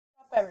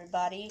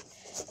everybody,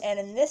 and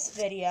in this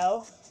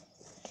video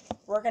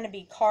we're going to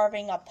be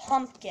carving a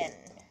pumpkin.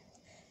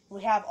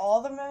 We have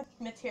all the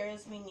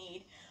materials we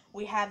need.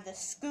 We have the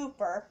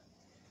scooper.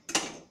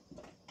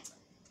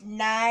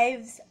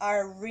 Knives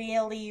are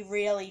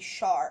really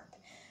sharp,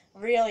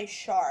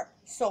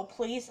 so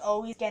please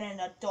always get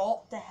an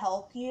adult to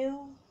help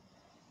you.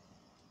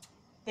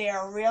 They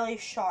are really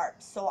sharp,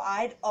 so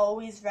I'd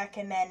always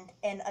recommend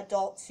an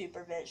adult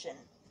supervision.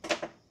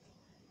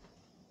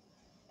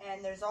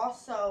 And there's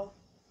also,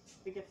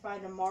 we could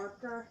find a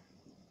marker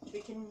we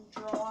can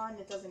draw on,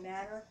 it doesn't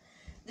matter.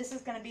 This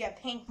is going to be a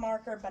pink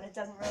marker, but it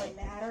doesn't really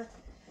matter.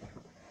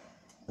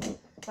 I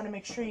want to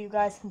make sure you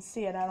guys can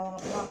see it. I don't want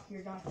to block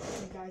your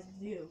guys'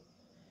 view.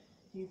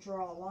 You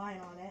draw a line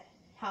on it,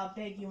 how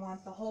big you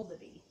want the hole to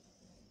be.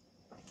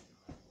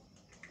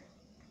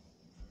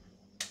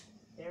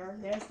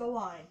 There's the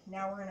line.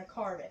 Now we're going to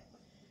carve it.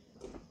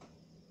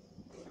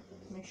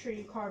 Make sure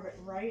you carve it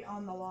right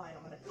on the line.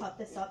 I'm going to cut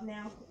this up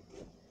now.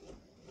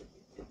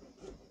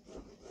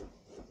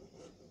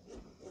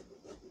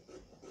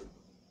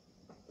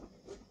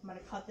 I'm going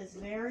to cut this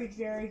very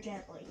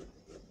gently.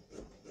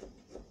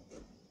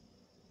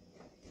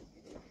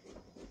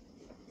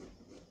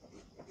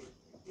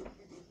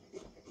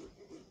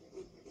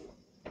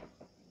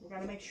 We got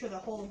to make sure the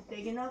hole is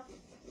big enough.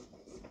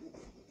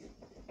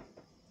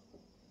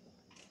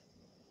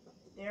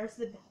 There's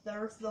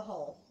the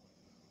hole.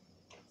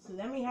 So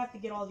then we have to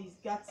get all these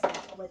guts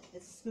out with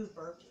this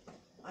scooper.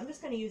 I'm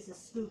just going to use the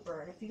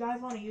scooper, and if you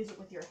guys want to use it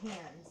with your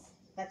hands,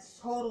 that's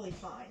totally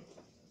fine.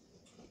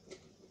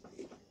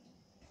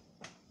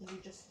 You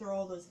just throw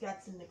all those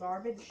guts in the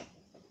garbage.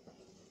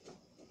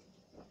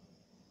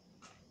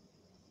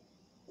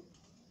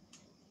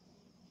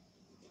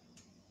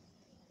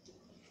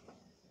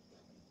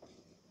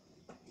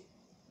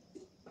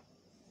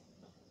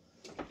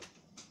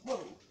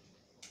 Whoa.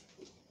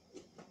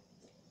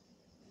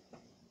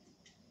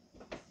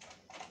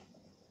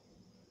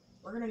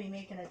 We're going to be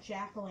making a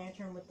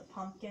jack-o'-lantern with the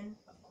pumpkin,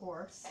 of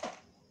course.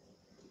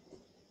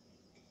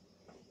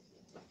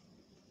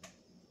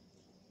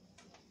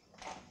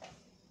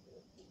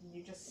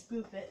 You just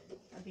scoop it,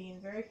 and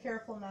being very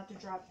careful not to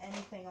drop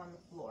anything on the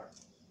floor.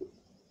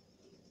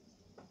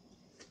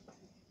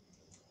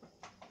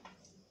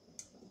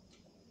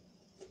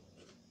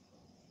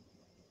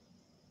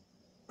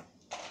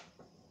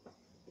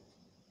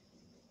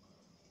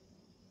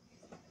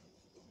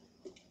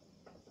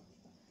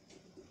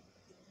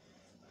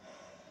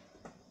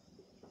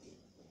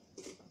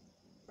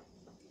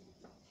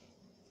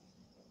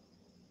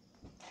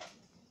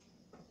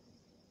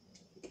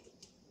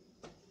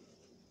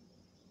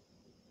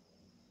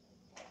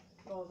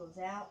 All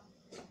those out.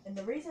 And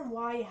the reason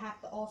why you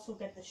have to also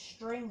get the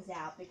strings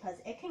out, because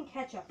it can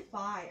catch a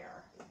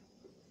fire.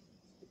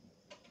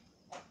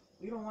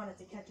 We don't want it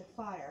to catch a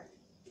fire.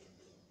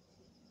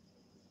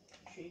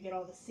 Make sure you get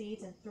all the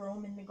seeds and throw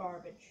them in the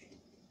garbage.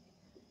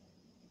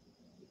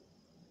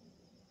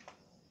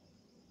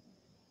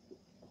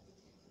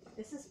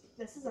 This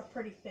is a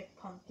pretty thick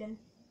pumpkin.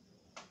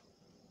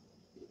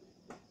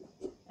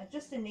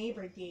 Just a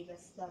neighbor gave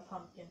us the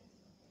pumpkin.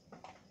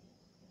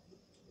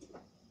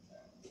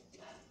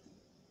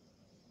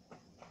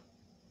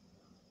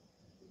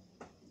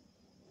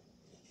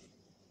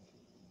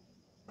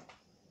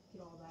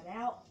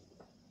 Out.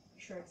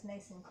 Make sure it's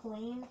nice and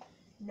clean.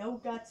 No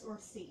guts or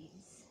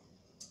seeds.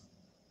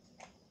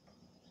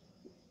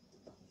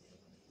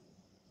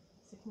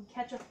 So it can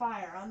catch a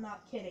fire. I'm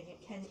not kidding. It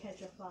can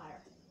catch a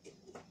fire.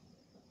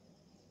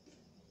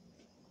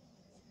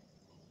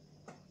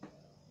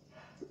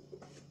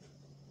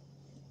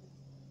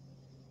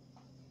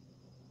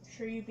 Make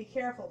sure you be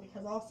careful,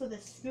 because also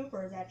this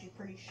scooper is actually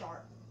pretty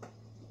sharp.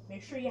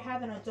 Make sure you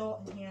have an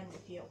adult in hand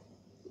with you.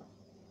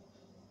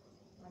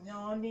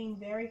 Now I'm being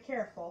very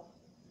careful.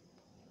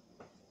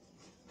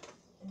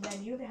 And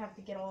then you have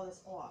to get all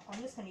this off.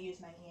 I'm just going to use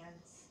my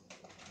hands.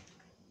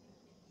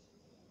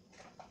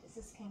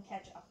 This can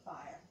catch a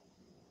fire.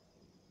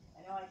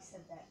 I know I've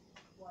said that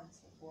once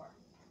before.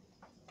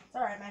 It's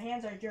alright, my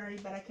hands are dirty,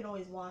 but I could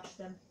always wash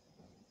them.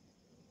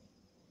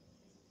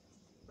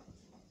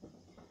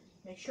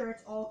 Make sure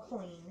it's all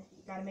clean.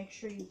 Got to make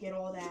sure you get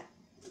all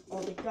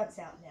the guts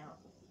out now.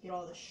 Get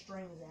all the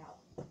strings out.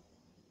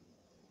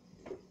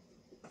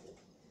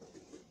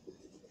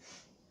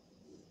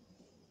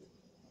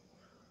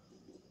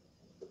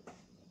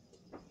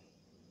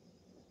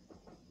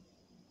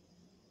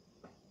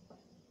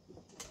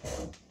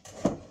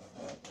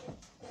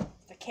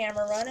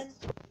 Camera running?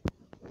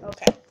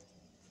 Okay.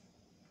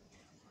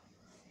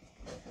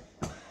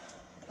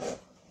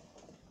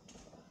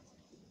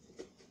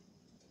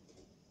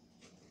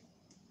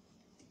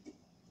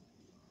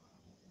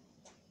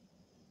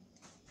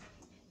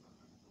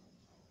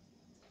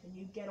 And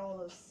you get all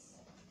those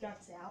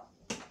guts out.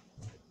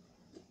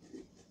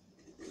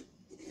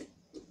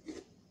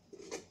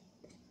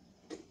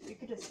 You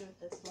could just do it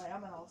this way.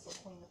 I'm going to also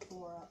clean the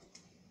floor up.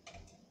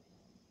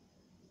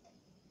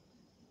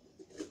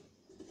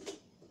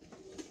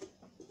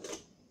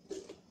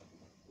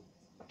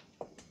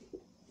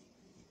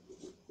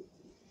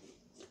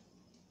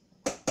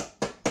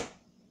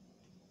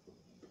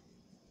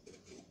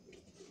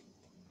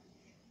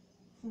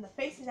 And the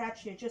face is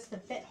actually just a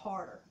bit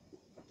harder.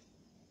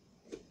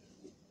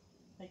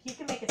 Like, you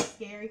can make a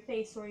scary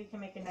face or you can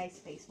make a nice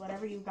face,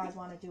 whatever you guys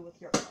want to do with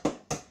your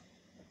pumpkin.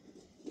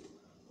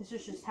 This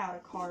is just how to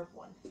carve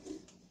one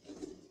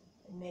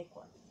and make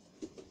one.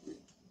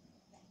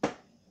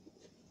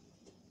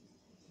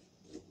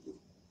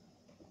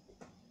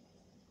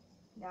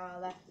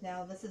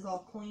 Now this is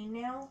all clean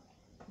now.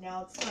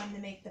 Now it's time to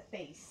make the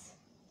face.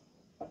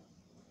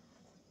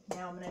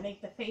 Now I'm going to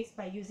make the face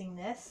by using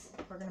this.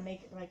 We're going to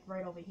make it like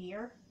right over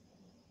here.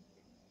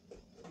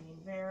 Being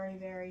very,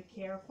 very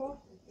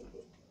careful.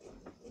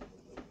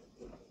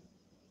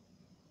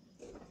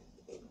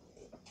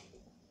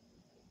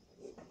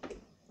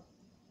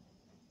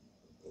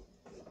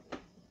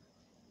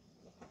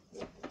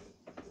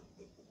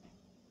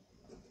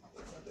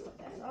 Put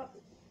that up.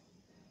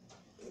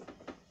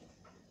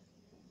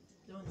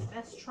 Doing the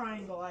best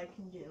triangle I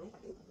can do.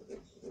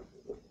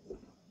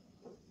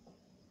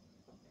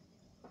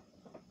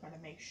 Gotta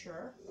make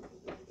sure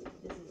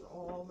this is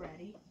all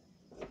ready.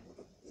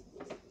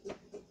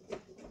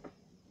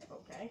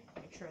 Okay,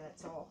 make sure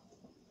that's all.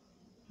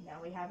 Now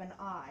we have an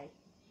eye.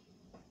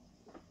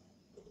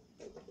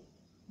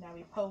 Now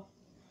we poke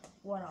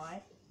one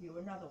eye, do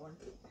another one.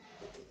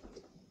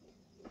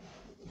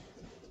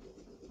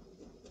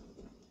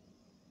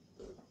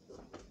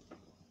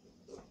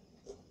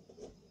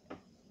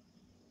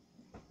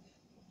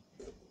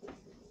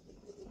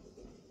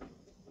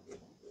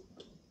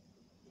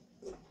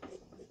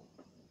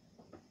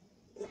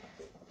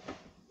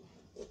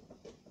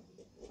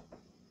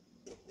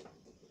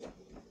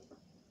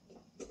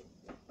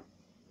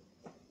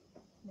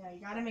 Now you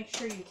gotta make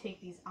sure you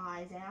take these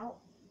eyes out,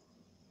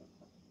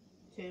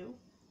 too.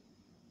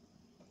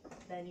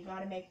 Then you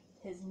gotta make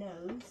his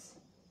nose.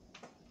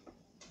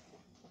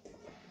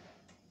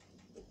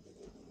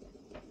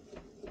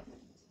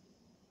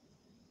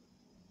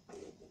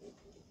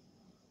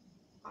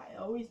 I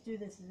always do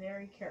this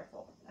very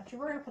careful. Actually,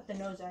 we're gonna put the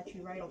nose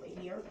actually right over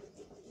here.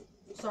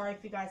 Sorry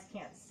if you guys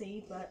can't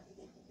see, but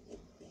at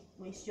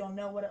least you'll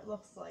know what it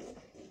looks like.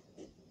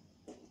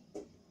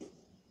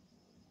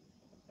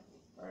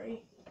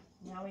 Alright,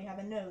 now we have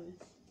a nose.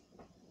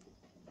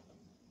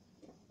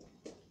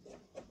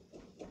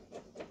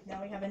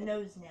 Now we have a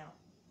nose now.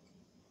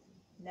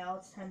 Now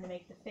it's time to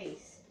make the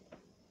face.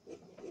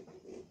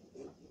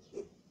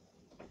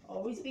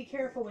 Always be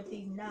careful with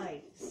these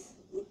knives.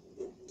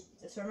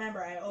 Just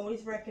remember, I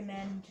always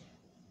recommend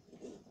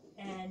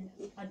an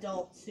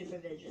adult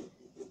supervision.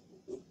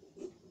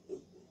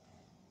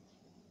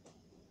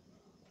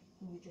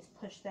 You just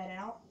push that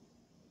out.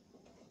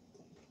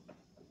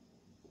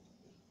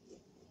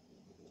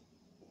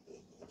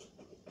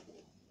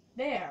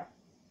 There.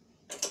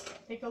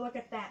 Take a look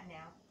at that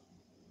now.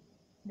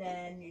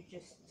 Then you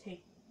just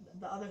take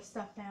the other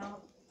stuff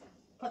out,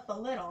 put the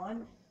lid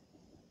on.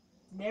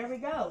 There we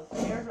go.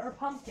 There's our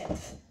pumpkin.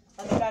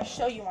 Let me guys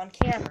show you on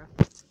camera.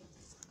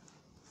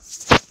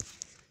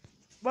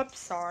 Whoops,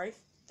 sorry.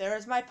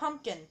 There's my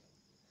pumpkin.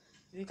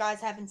 If you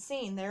guys haven't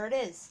seen, there it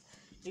is.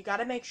 You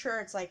gotta make sure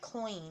it's like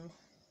clean.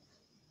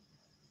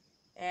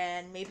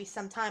 And maybe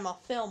sometime I'll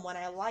film when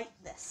I light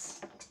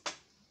this.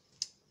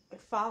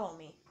 But follow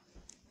me.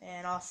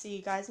 And I'll see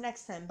you guys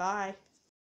next time. Bye.